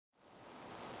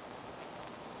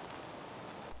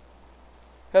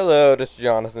Hello, this is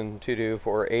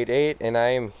Jonathan22488, and I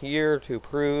am here to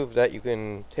prove that you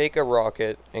can take a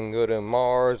rocket and go to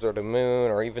Mars or the Moon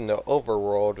or even the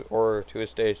overworld or to a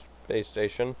space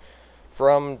station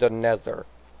from the Nether.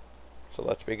 So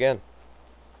let's begin.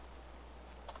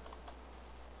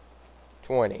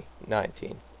 20,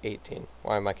 19, 18.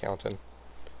 Why am I counting?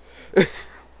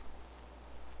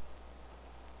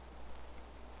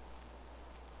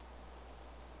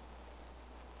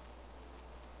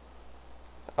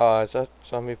 Is that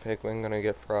zombie pigman gonna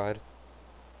get fried?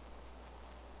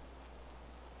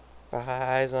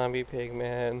 Bye, zombie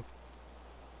pigman.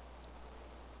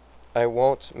 I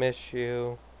won't miss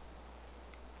you.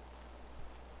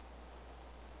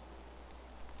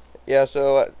 Yeah,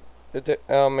 so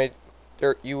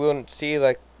you wouldn't see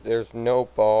like there's no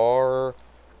bar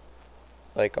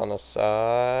like on the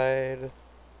side.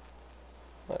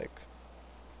 Like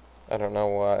I don't know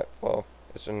why. Well,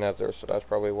 it's a Nether, so that's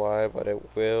probably why. But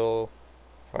it will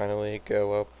finally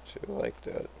go up to like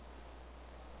the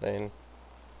thing,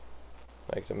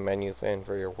 like the menu thing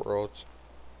for your worlds.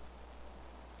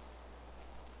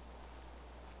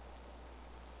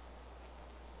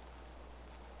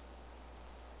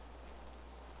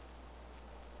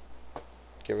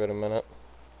 Give it a minute.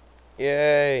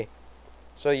 Yay!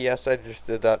 So yes, I just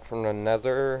did that from the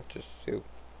Nether, just to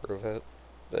prove it,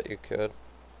 that you could.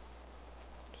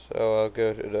 So I'll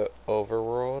go to the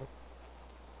overworld.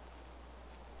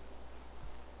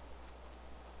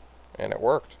 And it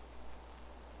worked.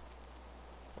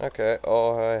 Okay,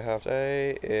 all I have to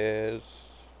say is...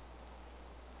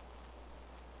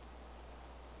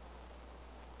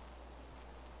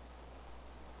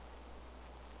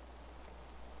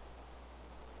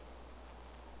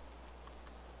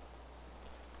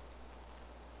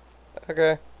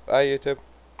 Okay, bye YouTube.